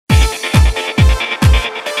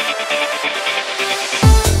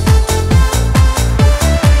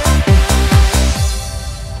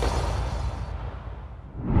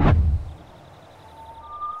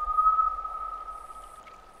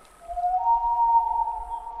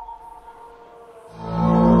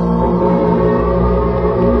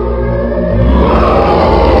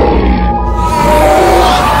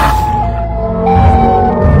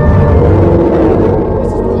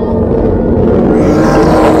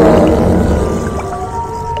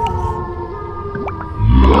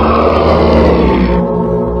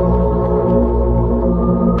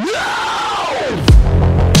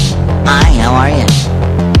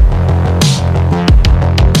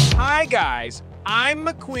I'm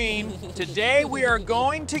McQueen. Today we are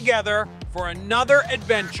going together for another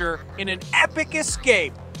adventure in an epic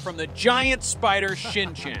escape from the giant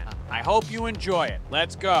Spider-Shinchan. I hope you enjoy it.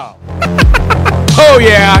 Let's go. Oh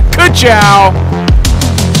yeah, good chow.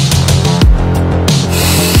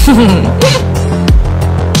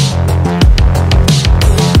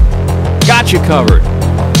 Got you covered.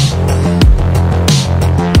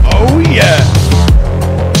 Oh yeah.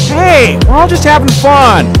 Hey, we're all just having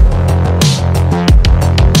fun.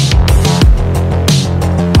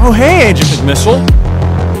 Oh hey, Agent McMissile.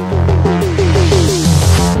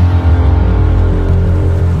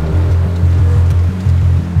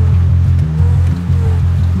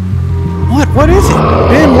 What is it?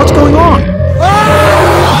 Ben, what's going on?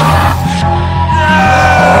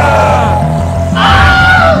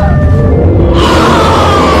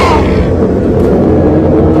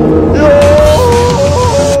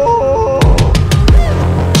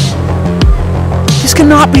 This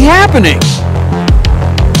cannot be happening.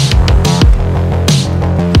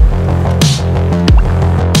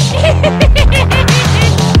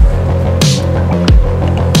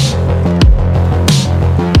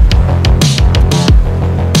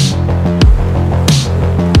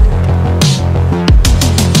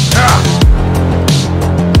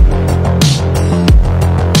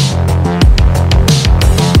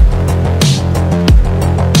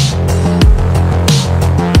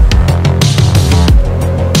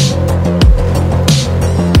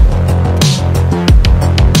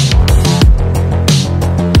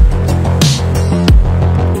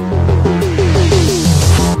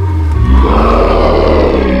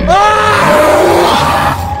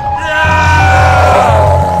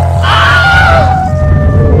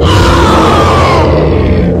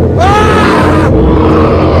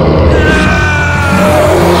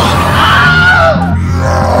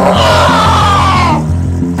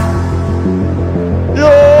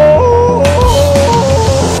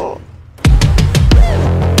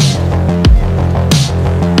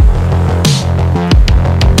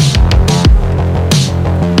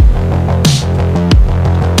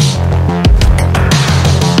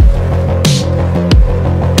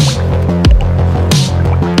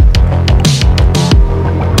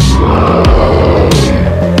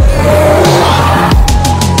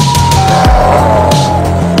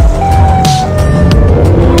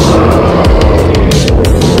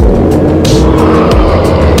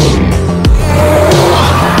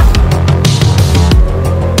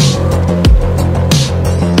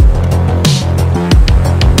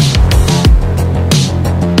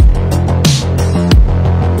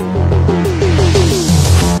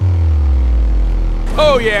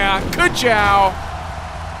 Oh yeah, good chow.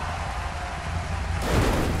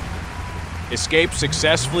 Escape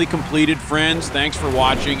successfully completed, friends. Thanks for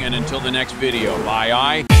watching, and until the next video.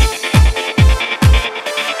 Bye.